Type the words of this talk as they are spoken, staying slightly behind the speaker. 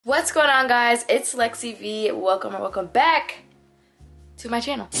What's going on, guys? It's Lexi Vee. Welcome back to my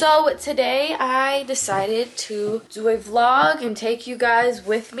channel. So today I decided to do a vlog and take you guys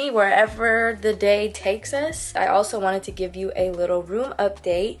with me wherever the day takes us. I also wanted to give you a little room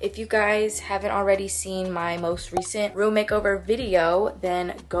update. If you guys haven't already seen my most recent room makeover video,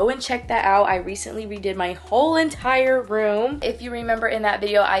 then go and check that out. I recently redid my whole entire room. If you remember in that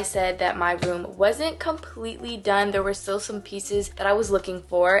video, I said that my room wasn't completely done. There were still some pieces that I was looking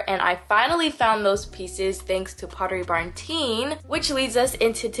for, and I finally found those pieces thanks to Pottery Barn Teen, which leads us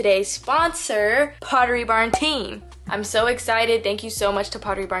into today's sponsor, Pottery Barn Teen. I'm so excited. Thank you so much to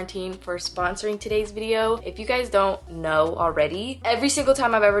Pottery Barn Teen for sponsoring today's video. If you guys don't know already, every single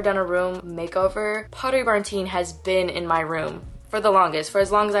time I've ever done a room makeover, Pottery Barn Teen has been in my room. For the longest, for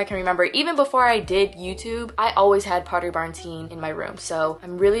as long as I can remember. Even before I did YouTube, I always had Pottery Barn Teen in my room. So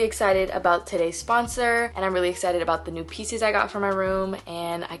I'm really excited about today's sponsor, and I'm really excited about the new pieces I got for my room,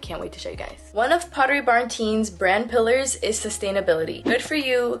 and I can't wait to show you guys. One of Pottery Barn Teen's brand pillars is sustainability. Good for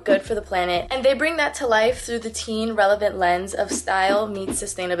you, good for the planet, and they bring that to life through the teen relevant lens of style meets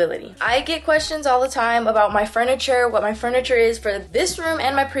sustainability. I get questions all the time about my furniture, what my furniture is for this room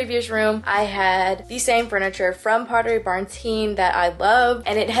and my previous room. I had the same furniture from Pottery Barn Teen that I love,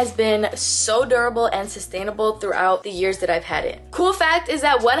 and it has been so durable and sustainable throughout the years that I've had it. Cool fact is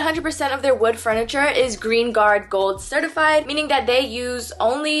that 100% of their wood furniture is Green Guard Gold certified, meaning that they use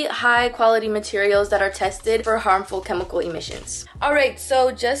only high quality materials that are tested for harmful chemical emissions. Alright,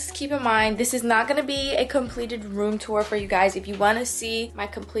 so just keep in mind, this is not going to be a completed room tour for you guys. If you want to see my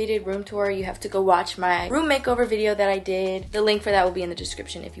completed room tour, you have to go watch my room makeover video that I did. The link for that will be in the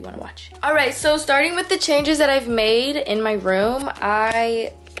description if you want to watch. Alright, so starting with the changes that I've made in my room,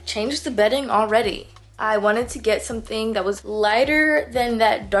 I changed the bedding already. I wanted to get something that was lighter than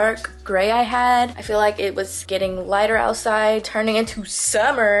that dark gray I had. I feel like it was getting lighter outside, turning into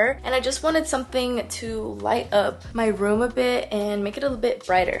summer, and I just wanted something to light up my room a bit and make it a little bit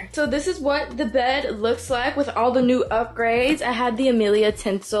brighter. So this is what the bed looks like with all the new upgrades. I had the Amelia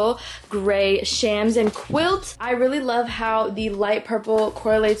Tencel gray shams and quilt. I really love how the light purple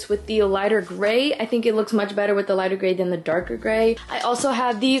correlates with the lighter gray. I think it looks much better with the lighter gray than the darker gray. I also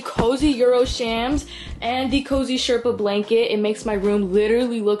have the cozy Euro shams and the cozy Sherpa blanket. It makes my room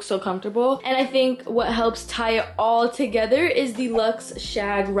literally look so comfortable. And I think what helps tie it all together is the Luxe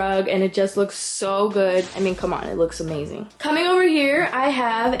Shag rug, and it just looks so good. I mean, come on, it looks amazing. Coming over here, I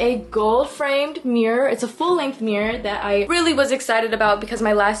have a gold framed mirror. It's a full-length mirror that I really was excited about because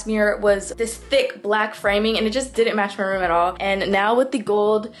my last mirror was this thick black framing and it just didn't match my room at all. And now with the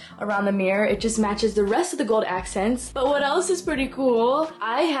gold around the mirror, it just matches the rest of the gold accents. But what else is pretty cool?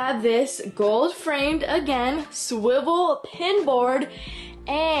 I have this gold framed, again, swivel pinboard,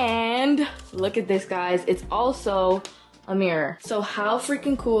 and look at this, guys. It's also a mirror. So how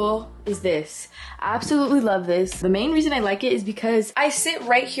freaking cool is this? I absolutely love this. The main reason I like it is because I sit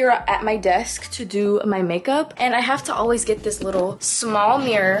right here at my desk to do my makeup, and I have to always get this little small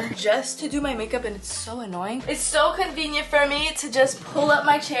mirror just to do my makeup, and it's so annoying. It's so convenient for me to just pull up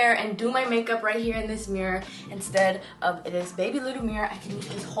my chair and do my makeup right here in this mirror instead of this baby little mirror. I can use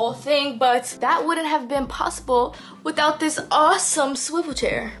this whole thing, but that wouldn't have been possible without this awesome swivel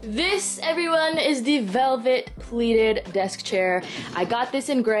chair. This, everyone, is the velvet pleated desk chair. I got this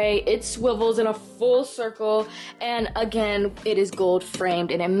in gray. It swivels in a full circle, and again, it is gold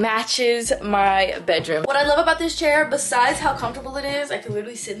framed and it matches my bedroom. What I love about this chair, besides how comfortable it is, I can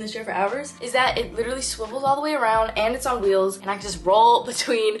literally sit in this chair for hours, is that it literally swivels all the way around and it's on wheels, and I can just roll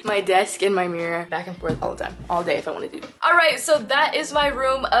between my desk and my mirror back and forth all the time, all day if I want to do. Alright, so that is my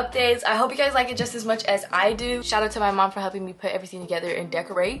room updates. I hope you guys like it just as much as I do. Shout out to my mom for helping me put everything together and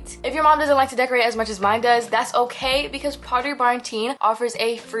decorate. If your mom doesn't like to decorate as much as mine does, that's okay, because Pottery Barn Teen offers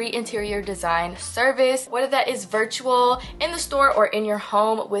a free interior design service, whether that is virtual, in the store, or in your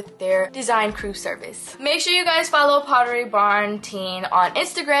home with their design crew service. Make sure you guys follow Pottery Barn Teen on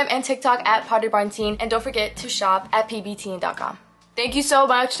Instagram and TikTok at Pottery Barn Teen, and don't forget to shop at pbteen.com. Thank you so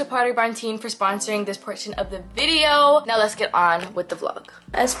much to Pottery Barn Teen for sponsoring this portion of the video. Now let's get on with the vlog.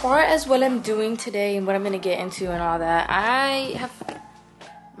 As far as what I'm doing today and what I'm gonna get into and all that, I haven't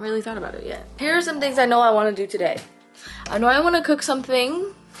really thought about it yet. Here are some things I know I want to do today. I know I want to cook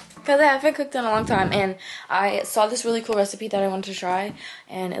something because I haven't cooked in a long time, and I saw this really cool recipe that I wanted to try,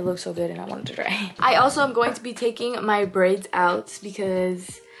 and it looked so good and I wanted to try. I also am going to be taking my braids out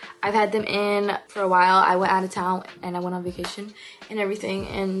because I've had them in for a while. I went out of town and I went on vacation and everything,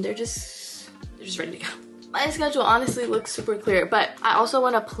 and they're just ready to go. My schedule honestly looks super clear, but I also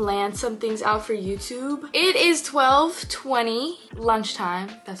want to plan some things out for YouTube. It is 12:20 lunchtime.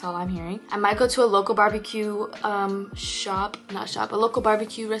 That's all I'm hearing. I might go to a local barbecue a local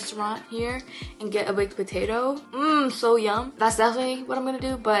barbecue restaurant here and get a baked potato. So yum. That's definitely what I'm gonna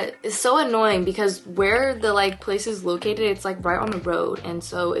do, but it's so annoying because where the like place is located, it's like right on the road. And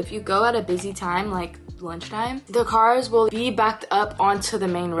so if you go at a busy time, like lunchtime, the cars will be backed up onto the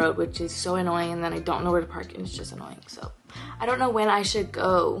main road, which is so annoying, and then I don't know where to park and it's just annoying. So I don't know when I should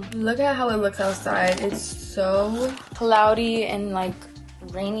go. Look at how it looks outside. It's so cloudy and like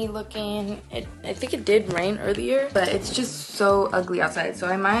rainy looking. I think it did rain earlier, but it's just so ugly outside. So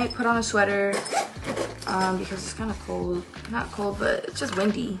I might put on a sweater because it's kind of cold. Not cold, but it's just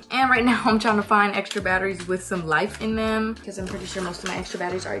windy. And right now I'm trying to find extra batteries with some life in them because I'm pretty sure most of my extra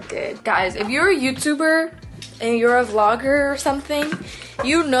batteries are dead. Guys, if you're a YouTuber and you're a vlogger or something,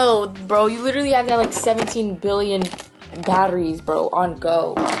 you know, bro, you literally have that like 17 billion batteries, bro, on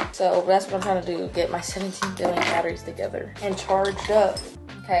go. So that's what I'm trying to do, get my 17 billion batteries together and charged up.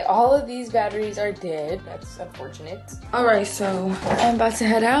 Okay, all of these batteries are dead. That's unfortunate. All right, so I'm about to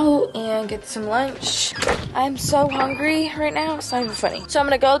head out and get some lunch. I'm so hungry right now, it's not even funny. So I'm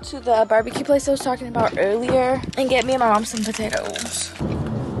gonna go to the barbecue place I was talking about earlier and get me and my mom some potatoes.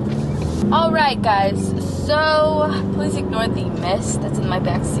 All right, guys, so please ignore the mess that's in my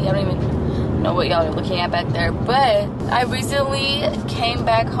backseat. I don't even know what y'all are looking at back there, but I recently came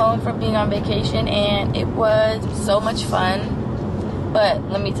back home from being on vacation and it was so much fun. But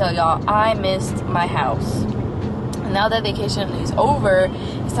let me tell y'all, I missed my house. And now that vacation is over,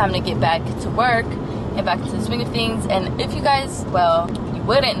 it's time to get back to work and back into the swing of things. And if you guys, well, you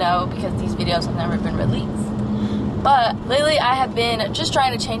wouldn't know because these videos have never been released. But lately I have been just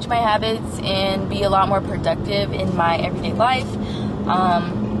trying to change my habits and be a lot more productive in my everyday life.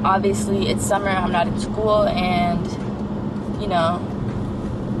 Obviously it's summer, I'm not in school, and you know,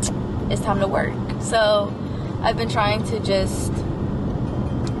 it's time to work. So I've been trying to just,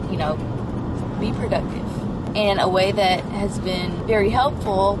 you know, be productive. And a way that has been very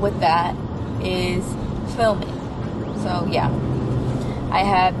helpful with that is filming. So yeah, I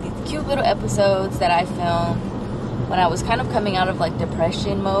have these cute little episodes that I filmed when I was kind of coming out of like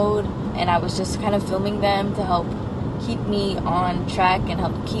depression mode, and I was just kind of filming them to help keep me on track and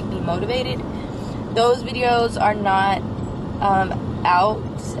help keep me motivated. Those videos are not out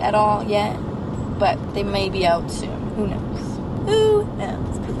at all yet, but they may be out soon. Who knows? Who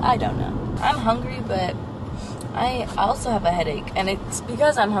knows? Because I don't know. I'm hungry, but I also have a headache, and it's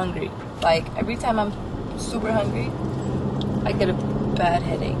because I'm hungry. Like every time I'm super hungry, I get a bad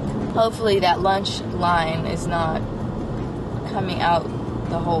headache. Hopefully that lunch line is not coming out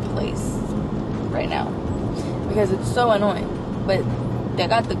the whole place right now because it's so annoying. But they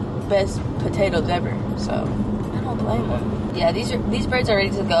got the best potatoes ever, so I don't blame them. Yeah, these birds are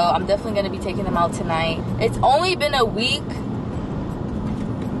ready to go. I'm definitely gonna be taking them out tonight. It's only been a week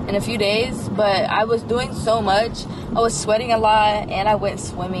and a few days, but I was doing so much. I was sweating a lot and I went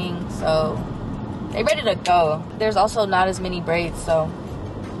swimming, so they're ready to go. There's also not as many braids, so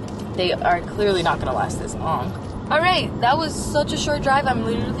they are clearly not gonna last this long. All right, that was such a short drive. I'm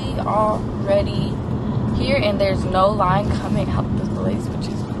literally already here and there's no line coming out this place, which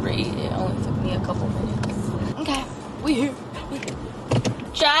is great. It only took me a couple minutes. Okay, we here.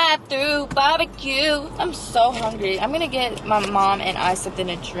 Drive through barbecue. I'm so hungry. I'm gonna get my mom and I something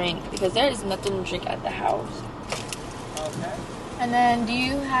to drink because there is nothing to drink at the house. Okay. And then, do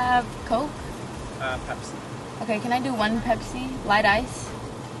you have Coke? Pepsi. Okay, can I do one Pepsi, light ice?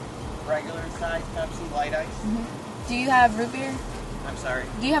 Regular size Pepsi, light ice. Mm-hmm. Do you have root beer? I'm sorry.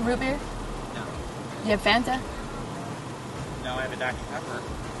 Do you have root beer? No. Do you have Fanta? No, I have a Dr. Pepper.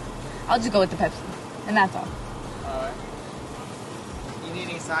 I'll just go with the Pepsi, and that's all. Alright. You need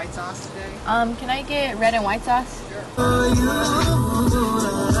any side sauce today? Can I get red and white sauce? Sure.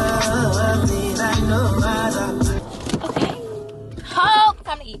 Okay. Oh,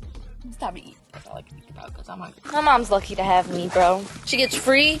 time to eat. It's time to eat. That's all I can think about because I'm hungry. My mom's lucky to have me, bro. She gets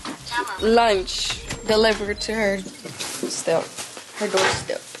free lunch delivered to her doorstep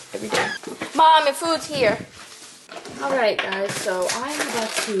every day. Mom, your food's here. All right, guys. So I'm about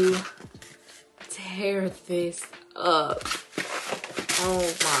to tear this up.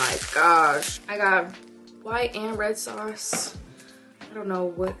 Oh my gosh. I got white and red sauce. I don't know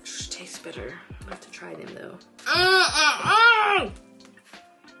which tastes better. I'm gonna have to try them though.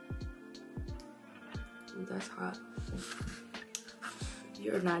 Ooh, that's hot.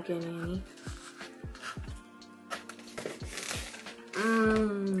 You're not getting any.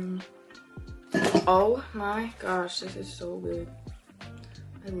 Oh my gosh, this is so good.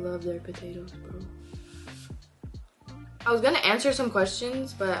 I love their potatoes, bro. I was gonna answer some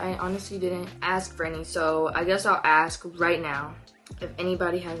questions, but I honestly didn't ask for any, so I guess I'll ask right now if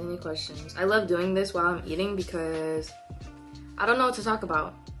anybody has any questions. I love doing this while I'm eating because I don't know what to talk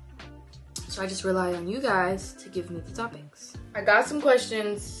about. So I just rely on you guys to give me the topics. I got some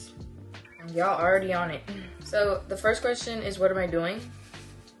questions and y'all already on it. So the first question is, what am I doing?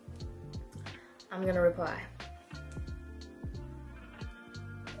 I'm gonna reply.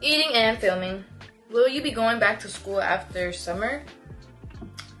 Eating and filming. Will you be going back to school after summer?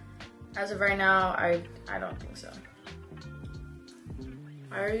 As of right now, I don't think so.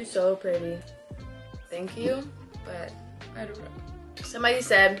 Why are you so pretty? Thank you, but I don't know. Somebody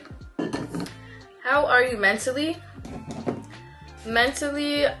said, how are you mentally?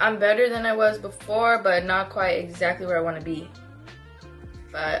 Mentally, I'm better than I was before, but not quite exactly where I want to be.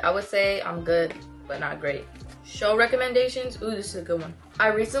 But I would say I'm good, but not great. Show recommendations? Ooh, this is a good one. I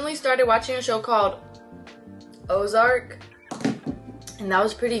recently started watching a show called Ozark, and that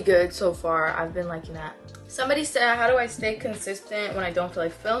was pretty good so far. I've been liking that. Somebody said, how do I stay consistent when I don't feel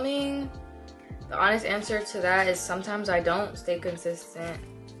like filming? The honest answer to that is sometimes I don't stay consistent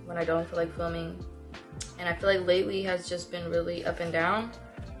when I don't feel like filming. And I feel like lately has just been really up and down.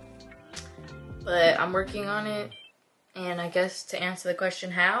 But I'm working on it. And I guess to answer the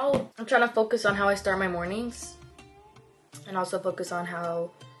question how, I'm trying to focus on how I start my mornings. And also focus on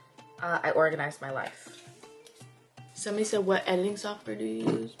how I organize my life. Somebody said, what editing software do you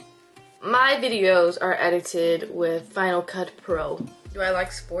use? My videos are edited with Final Cut Pro. Do I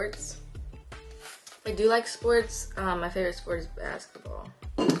like sports? I do like sports. My favorite sport is basketball.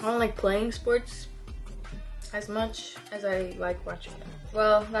 I don't like playing sports as much as I like watching them.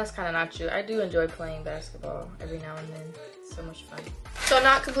 Well, that's kind of not true. I do enjoy playing basketball every now and then. It's so much fun. So I'm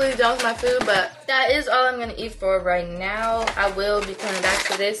not completely done with my food, but that is all I'm gonna eat for right now. I will be coming back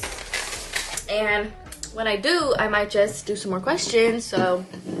to this. And when I do, I might just do some more questions. So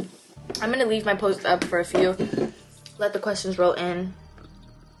I'm gonna leave my post up for a few. Let the questions roll in.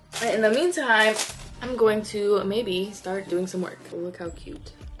 And in the meantime, I'm going to maybe start doing some work. Oh, look how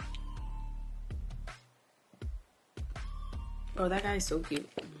cute. Oh, that guy is so cute.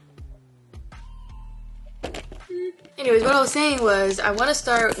 Anyways, what I was saying was I want to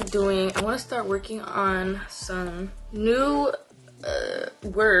start working on some new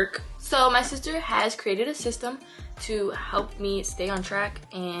work. So my sister has created a system to help me stay on track.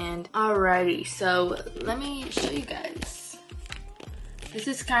 And alrighty, so let me show you guys. This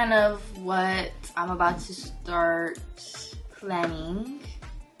is kind of what I'm about to start planning.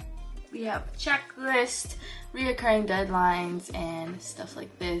 We have a checklist, reoccurring deadlines, and stuff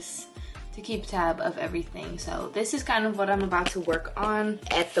like this to keep tab of everything. So this is kind of what I'm about to work on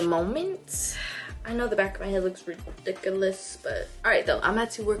at the moment. I know the back of my head looks ridiculous, but all right though, I'm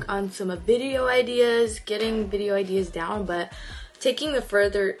about to work on some video ideas, getting video ideas down, but taking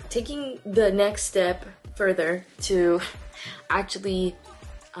the next step further to actually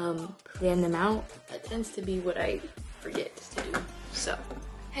plan them out. That tends to be what I forget to do. So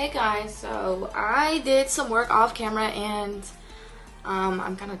hey guys, so I did some work off camera and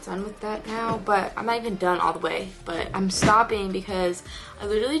I'm kind of done with that now, but I'm not even done all the way, but I'm stopping because I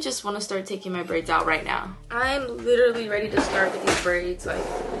literally just want to start taking my braids out right now. I'm literally ready to start with these braids. Like,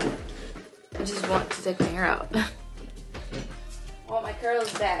 I just want to take my hair out. Oh, my curl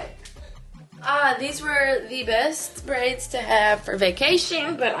is back. These were the best braids to have for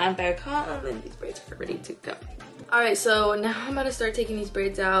vacation, but I'm back home and these braids are ready to go. Alright, so now I'm about to start taking these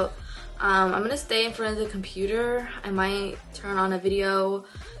braids out. I'm gonna stay in front of the computer. I might turn on a video,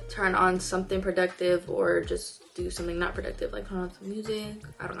 turn on something productive, or just do something not productive, like turn on some music.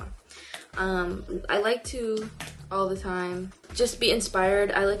 I don't know. I like to, all the time, just be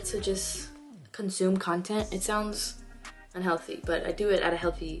inspired. I like to just consume content. It sounds unhealthy, but I do it at a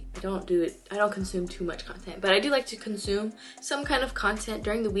healthy, I don't consume too much content, but I do like to consume some kind of content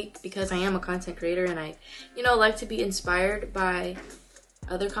during the week because I am a content creator and I, like to be inspired by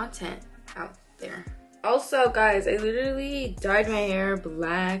other content out there. Also, guys, I literally dyed my hair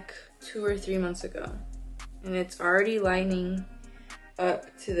black 2 or 3 months ago and it's already lining up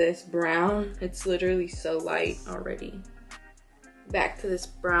to this brown. It's literally so light already. Back to this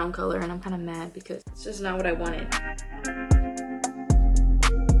brown color, and I'm kind of mad because it's just not what I wanted.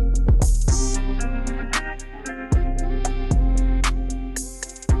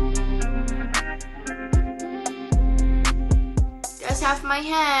 That's half my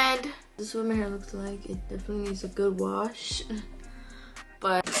head. This is what my hair looks like. It definitely needs a good wash.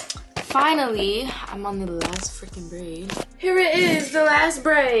 But finally, I'm on the last freaking braid. Here it is, the last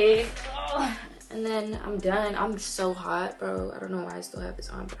braid. Oh. And then I'm done. I'm so hot, bro. I don't know why I still have this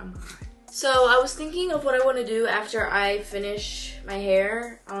on, but I'm hot. So I was thinking of what I want to do after I finish my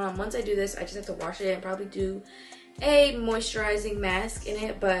hair. Once I do this, I just have to wash it and probably do a moisturizing mask in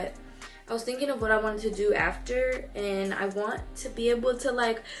it. But I was thinking of what I wanted to do after, and I want to be able to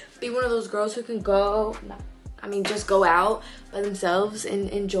like be one of those girls who can go, I mean, just go out by themselves and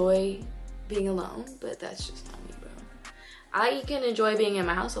enjoy being alone. But that's just not me, bro. I can enjoy being in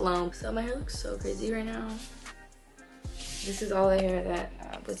my house alone. So my hair looks so crazy right now. This is all the hair that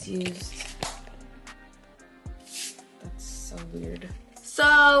was used. That's so weird.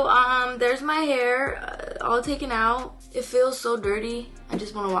 So there's my hair all taken out. It feels so dirty. I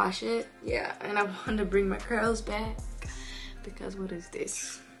just want to wash it. Yeah, and I want to bring my curls back because what is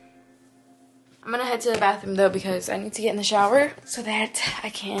this? I'm gonna head to the bathroom though because I need to get in the shower so that I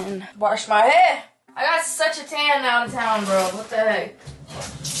can wash my hair. I got such a tan out of town, bro. What the heck?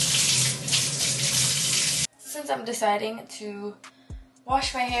 Since I'm deciding to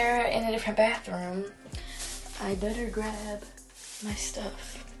wash my hair in a different bathroom, I better grab my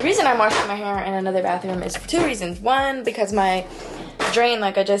stuff. The reason I'm washing my hair in another bathroom is for two reasons. One, because my drain,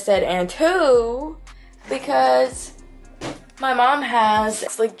 like I just said, and two, because my mom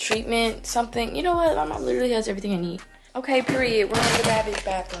has like treatment, something. You know what? My mom literally has everything I need. Okay, period. We're in the baby's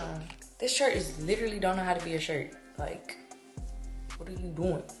bathroom. This shirt is literally don't know how to be a shirt. Like, what are you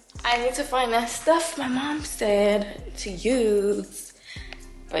doing? I need to find that stuff my mom said to use.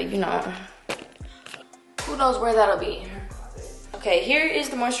 But you know, who knows where that'll be. Okay, here is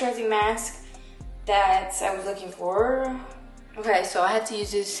the moisturizing mask that I was looking for. Okay, so I had to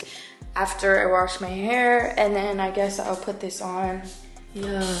use this after I washed my hair, and then I guess I'll put this on. Yeah.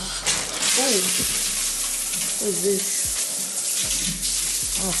 Ooh. What is this?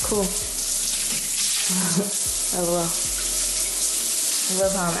 Oh, cool. LOL. I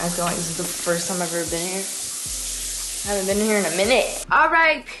love how I'm acting like this is the first time I've ever been here. I haven't been here in a minute. All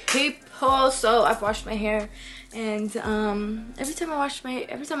right, people. So I've washed my hair, and every time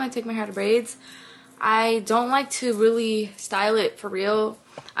I take my hair to braids, I don't like to really style it for real.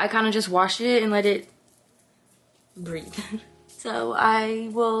 I kind of just wash it and let it breathe. So I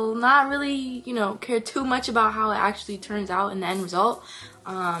will not really, you know, care too much about how it actually turns out in the end result.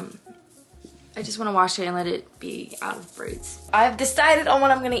 I just want to wash it and let it be out of braids. I've decided on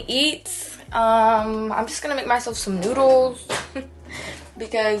what I'm gonna eat. I'm just gonna make myself some noodles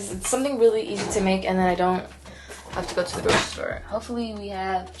because it's something really easy to make, and then I don't have to go to the grocery store. Hopefully we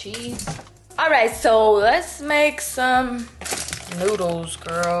have cheese. All right, so let's make some noodles,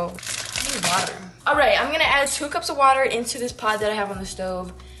 girl. I need water. All right, I'm gonna add 2 cups of water into this pot that I have on the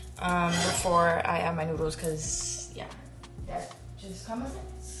stove before I add my noodles, because yeah, that just common sense.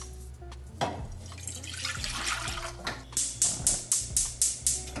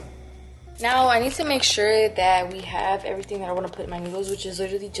 Now I need to make sure that we have everything that I want to put in my noodles, which is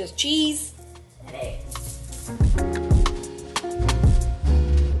literally just cheese and eggs.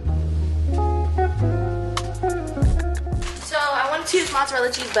 So I wanted to use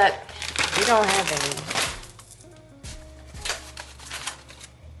mozzarella cheese, but we don't have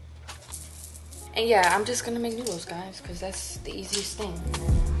any. And yeah, I'm just gonna make noodles, guys, because that's the easiest thing.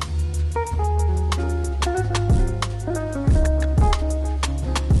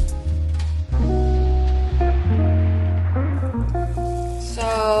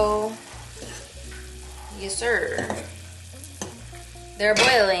 So, yes sir. They're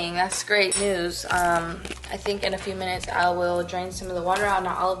boiling, that's great news. I think in a few minutes I will drain some of the water out,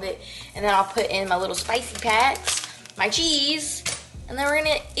 not all of it, and then I'll put in my little spicy packs, my cheese, and then we're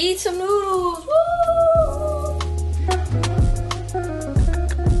gonna eat some noodles. Woo!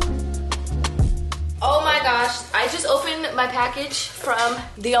 Oh my gosh, I just opened my package from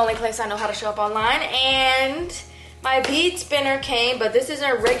the only place I know how to show up online, and my bead spinner came, but this isn't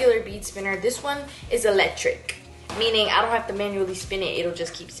a regular bead spinner. This one is electric, meaning I don't have to manually spin it. It'll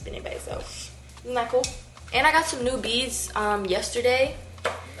just keep spinning by itself. Isn't that cool? And I got some new beads yesterday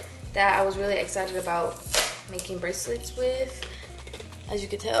that I was really excited about making bracelets with. As you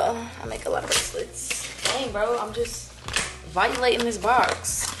can tell, I make a lot of bracelets. Dang, bro, I'm just violating this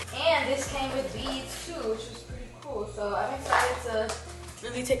box. And this came with beads too, which was pretty cool. So I'm excited to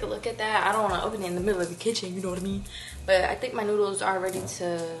really take a look at that. I don't want to open it in the middle of the kitchen, you know what I mean? But I think my noodles are ready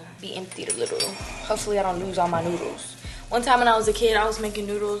to be emptied a little. Hopefully I don't lose all my noodles. One time when I was a kid, I was making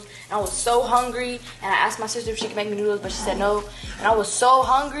noodles and I was so hungry, and I asked my sister if she could make me noodles, but she said no. And I was so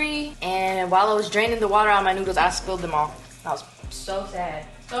hungry, and while I was draining the water out of my noodles, I spilled them all. I was so sad.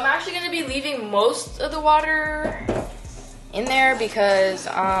 So I'm actually gonna be leaving most of the water in there because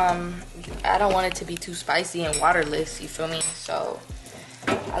I don't want it to be too spicy and waterless, you feel me? So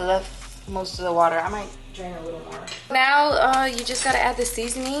I left most of the water. I might drain a little more. Now you just gotta add the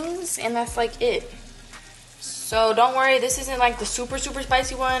seasonings, and that's like it. So don't worry, this isn't like the super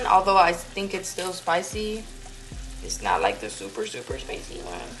spicy one, although I think it's still spicy. It's not like the super spicy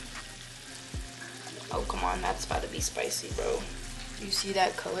one. Oh, come on, that's about to be spicy, bro. You see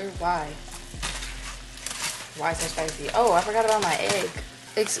that color? Why? Why so spicy? Oh, I forgot about my egg.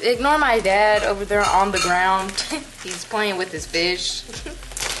 Ignore my dad over there on the ground. He's playing with his fish.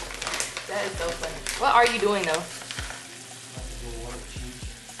 That is so funny. What are you doing though?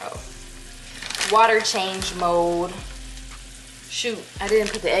 Oh. Water change mode. Shoot, I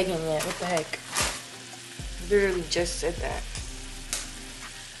didn't put the egg in yet. What the heck? Literally just said that.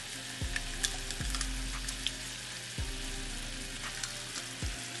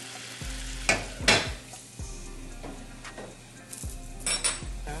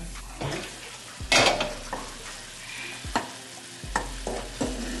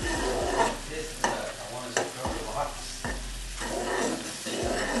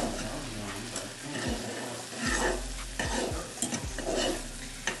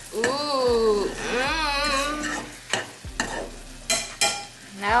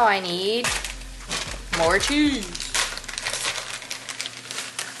 Now I need more cheese.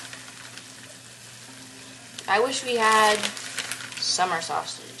 I wish we had summer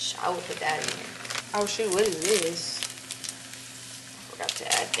sausage. I will put that in here. Oh shoot, what is this? I forgot to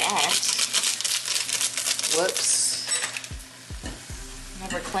add that. Whoops.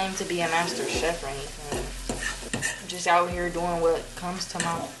 Never claimed to be a master chef or anything. I'm just out here doing what comes to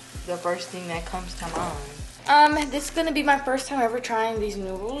mind. The first thing that comes to mind. This is gonna be my first time ever trying these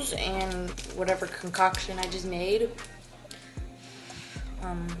noodles and whatever concoction I just made.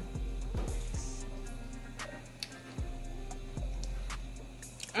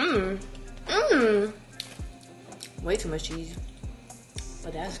 Way too much cheese,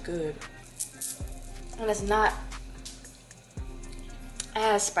 but that's good. And it's not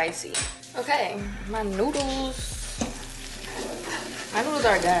as spicy. Okay, my noodles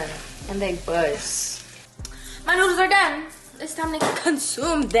are done, and they buzz. My noodles are done. It's time to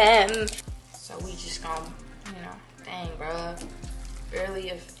consume them. So we just gonna, you know, dang, bro. Barely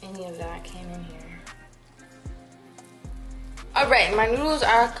if any of that came in here. All right, my noodles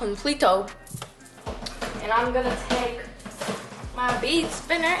are completo. And I'm gonna take my bead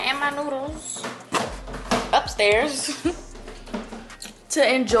spinner and my noodles upstairs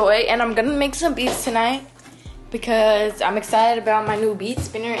to enjoy. And I'm gonna make some beads tonight because I'm excited about my new bead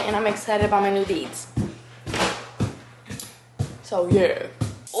spinner and I'm excited about my new beads. So yeah.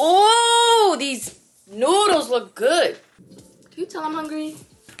 Oh, these noodles look good. Can you tell I'm hungry?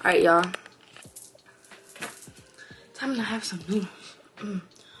 All right, y'all. Time to have some noodles.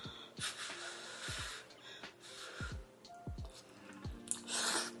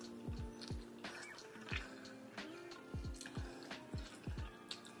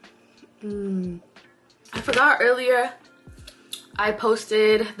 I forgot earlier I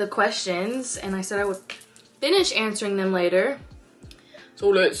posted the questions and I said I would finish answering them later. So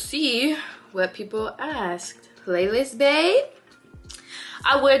let's see what people asked. Playlist, babe?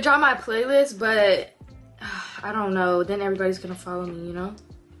 I would draw my playlist, but I don't know. Then everybody's gonna follow me, you know?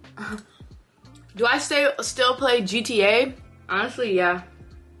 Do I still play GTA? Honestly, yeah.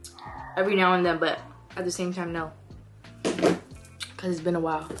 Every now and then, but at the same time, no. Because it's been a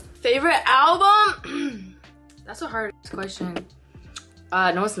while. Favorite album? That's a hard question.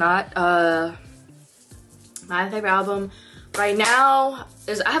 No, it's not. My favorite album right now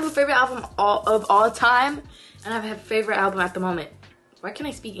is, I have a favorite album of all time, and I have a favorite album at the moment. Why can't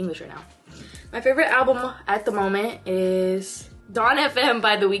I speak English right now? My favorite album at the moment is Dawn FM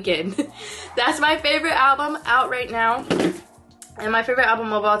by The Weeknd. That's my favorite album out right now. And my favorite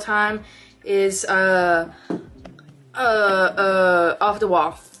album of all time is Off the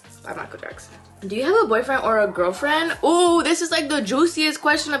Wall by Michael Jackson. Do you have a boyfriend or a girlfriend? Ooh, this is like the juiciest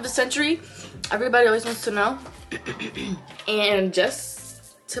question of the century. Everybody always wants to know. And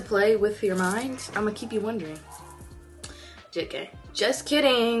just to play with your mind, I'm gonna keep you wondering. JK. Just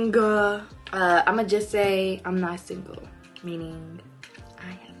kidding. I'm gonna just say I'm not single. Meaning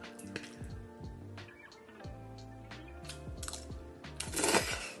I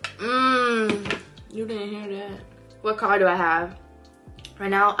am. You didn't hear that. What car do I have? Right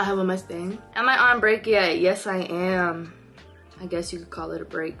now, I have a Mustang. Am I on break yet? Yes, I am. I guess you could call it a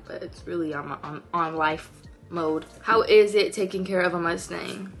break, but it's really on life mode. How is it taking care of a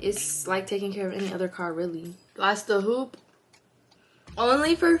Mustang? It's like taking care of any other car, really. Do I still hoop?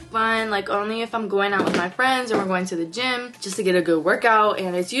 Only for fun, like only if I'm going out with my friends and we're going to the gym just to get a good workout.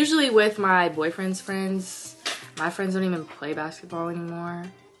 And it's usually with my boyfriend's friends. My friends don't even play basketball anymore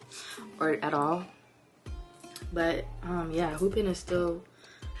or at all. But yeah, hooping is still,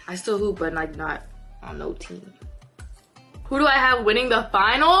 I still hoop, but like not on no team. Who do I have winning the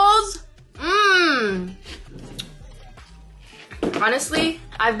finals? Honestly,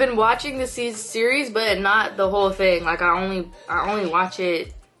 I've been watching the series, but not the whole thing. Like I only watch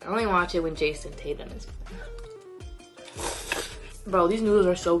it when Jason Tatum is. Bro, these noodles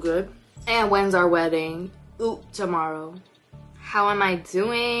are so good. And when's our wedding? Ooh, tomorrow. How am I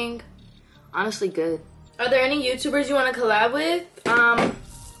doing? Honestly, good. Are there any YouTubers you want to collab with?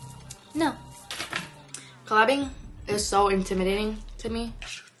 No. Collabing is so intimidating to me.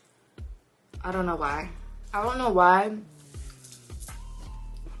 I don't know why.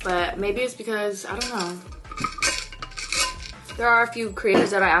 But maybe it's because, I don't know. There are a few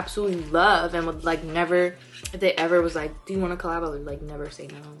creators that I absolutely love and would like never, if they ever was like, do you want to collab? I would like never say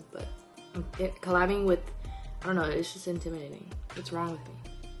no. But collabing with, I don't know, it's just intimidating. What's wrong with me?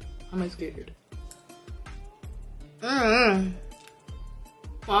 I'm scared. My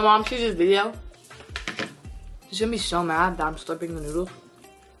mom sees this video. She's gonna be so mad that I'm slurping the noodles.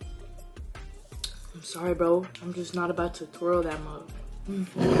 I'm sorry, bro. I'm just not about to twirl that much.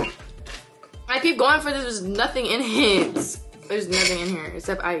 I keep going for this. There's nothing in it. There's nothing in here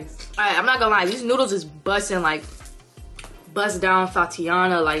except ice. Alright, I'm not gonna lie. These noodles is busting, like bust down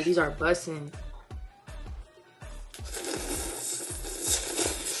Fatiana. Like these are busting.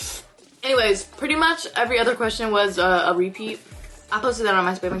 Anyways, pretty much every other question was a repeat. I posted that on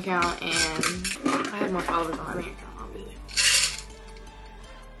my spam account and I have more followers on my main account, obviously.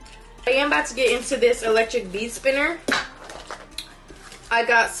 I am about to get into this electric bead spinner. I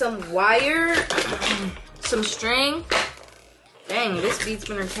got some wire, some string. Dang, this bead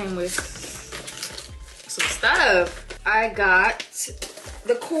spinner came with some stuff. I got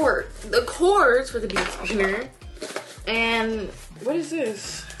the cords for the bead spinner. And what is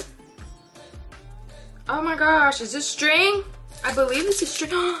this? Oh my gosh, is this string? I believe this is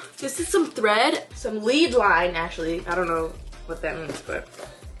string. This is some thread, some lead line actually. I don't know what that means, but.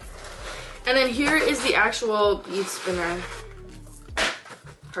 And then here is the actual bead spinner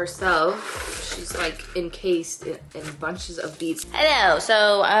herself. She's like encased in bunches of beads. Hello,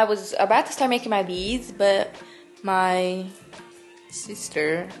 so I was about to start making my beads, but my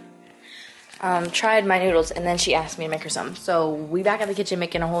sister tried my noodles and then she asked me to make her some. So we back at the kitchen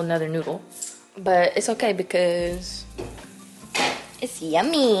making a whole nother noodle. But it's okay because it's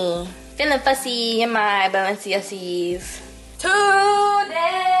yummy. Feeling fussy in my Balenciagas.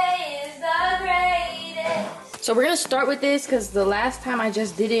 Today is the greatest. So we're gonna start with this because the last time I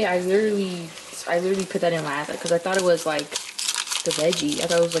just did it, I literally put that in last because I thought it was like the veggie. I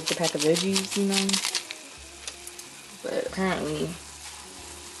thought it was like the pack of veggies, you know. But apparently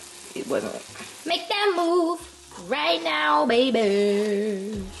it wasn't. Make that move right now,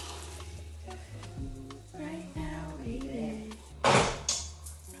 baby.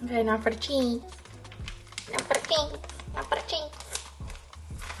 Okay, now for the cheese.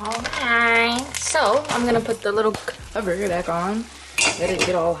 Alright, so I'm gonna put the little cover back on. Let it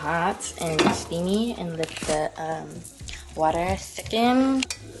get all hot and steamy and let the water thicken.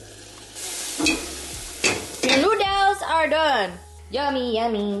 Your noodles are done. Yummy,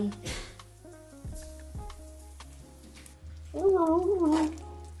 yummy. Ooh.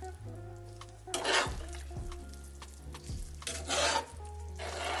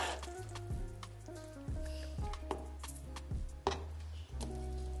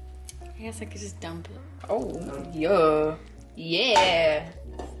 I guess I could just dump it. Oh, yeah. Yeah.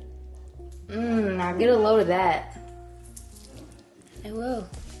 Now get a load of that. I will.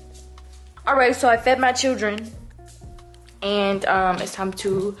 Alright, so I fed my children. And it's time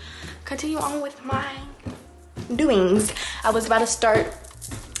to continue on with my doings. I was about to start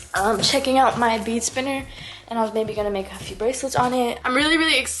checking out my bead spinner. And I was maybe gonna make a few bracelets on it. I'm really,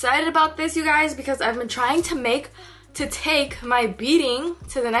 really excited about this, you guys, because I've been trying to take my beading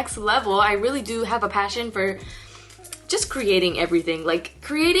to the next level. I really do have a passion for just creating everything. Like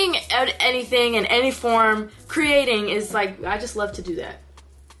creating anything in any form. Creating is like, I just love to do that.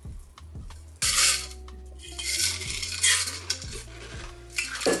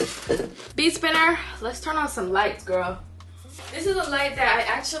 Bead spinner, let's turn on some lights, girl. This is a light that I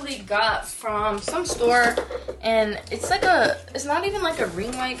actually got from some store and it's like it's not even like a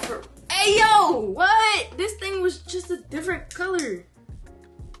ring light for, hey yo, what? This thing was just a different color.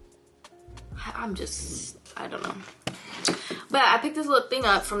 I don't know. But I picked this little thing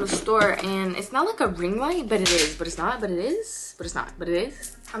up from the store and it's not like a ring light, but it is. But it's not, but it is. But it's not, but it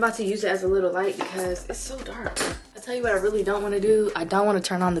is. I'm about to use it as a little light because it's so dark. I'll tell you what I really don't want to do. I don't want to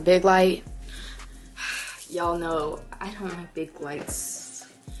turn on the big light. Y'all know I don't like big lights.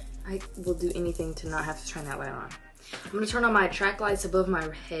 I will do anything to not have to turn that light on. I'm gonna turn on my track lights above my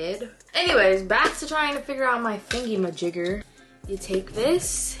head. Anyways, back to trying to figure out my thingy-majigger. You take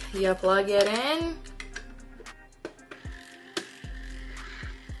this, you plug it in.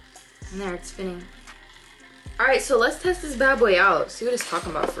 And there, it's spinning. All right, so let's test this bad boy out. See what it's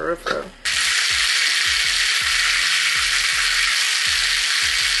talking about for real, for real.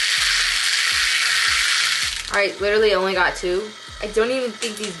 All right, literally only got 2. I don't even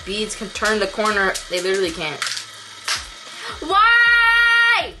think these beads can turn the corner. They literally can't.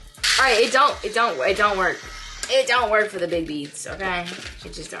 Why? All right, it don't work. It don't work for the big beads, okay?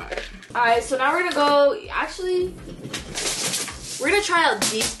 It just don't. All right, so now we're gonna go, actually, we're gonna try out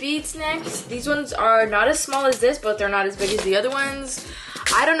these beads next. These ones are not as small as this, but they're not as big as the other ones.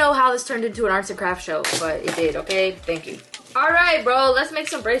 I don't know how this turned into an arts and crafts show, but it did, okay? Thank you. All right, bro, let's make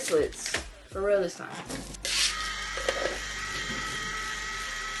some bracelets. For real this time.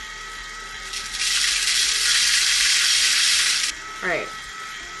 All right.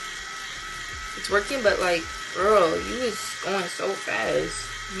 It's working, but like, girl, you was going so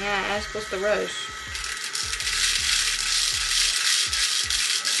fast. Man, I'm supposed to rush.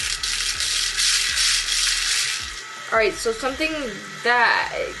 Alright, so something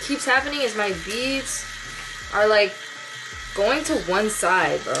that keeps happening is my beads are like going to one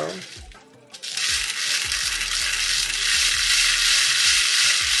side, bro.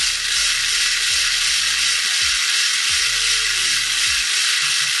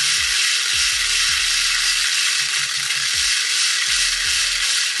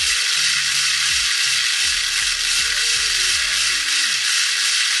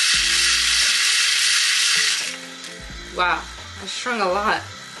 Wow, I strung a lot.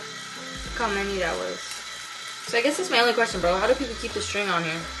 Look how many that was. So I guess that's my only question, bro. How do people keep the string on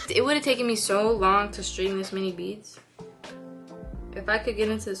here? It would have taken me so long to string this many beads. If I could get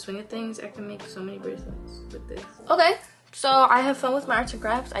into the swing of things, I could make so many bracelets with this. Okay, so I have fun with my arts and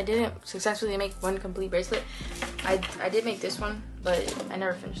crafts. I didn't successfully make one complete bracelet. I did make this one, but I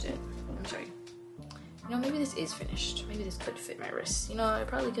never finished it. I'm sorry. You know, maybe this is finished. Maybe this could fit my wrist. You know, it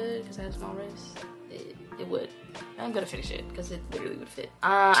probably could because I have small wrists. It would. I'm gonna finish it because it literally would fit.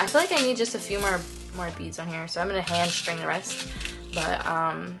 I feel like I need just a few more beads on here, so I'm gonna hand string the rest. But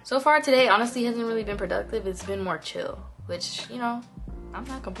so far today honestly hasn't really been productive. It's been more chill, which, you know, I'm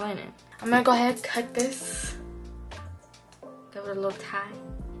not complaining. I'm gonna go ahead and cut this, give it a little tie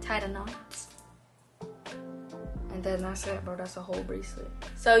the knots, and then that's it, bro. That's a whole bracelet.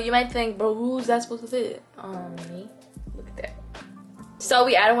 So you might think, bro, who's that supposed to fit? Me. Look at that. So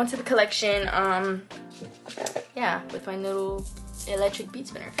we added one to the collection. Yeah, with my little electric bead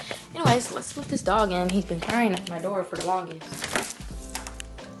spinner. Anyways, let's let this dog in. He's been crying at my door for the longest.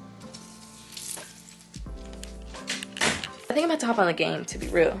 I think I'm about to hop on the game, to be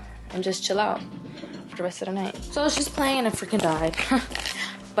real, and just chill out for the rest of the night. So I was just playing and I freaking died.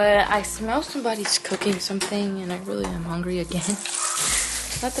 But I smell somebody's cooking something and I really am hungry again.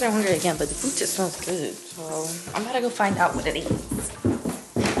 Not that I'm hungry again, but the food just smells good. So I'm about to go find out what it is.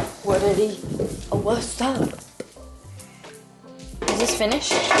 What it is? Oh, what's up? Is this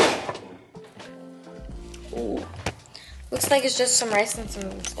finished? Ooh. Looks like it's just some rice and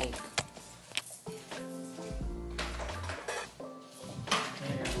some steak.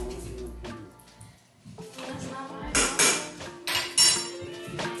 That's not my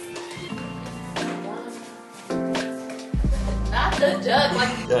Not the jug, like.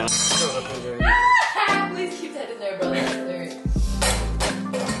 Yeah. Please keep that in there, bro. That's hilarious.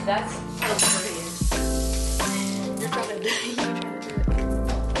 That's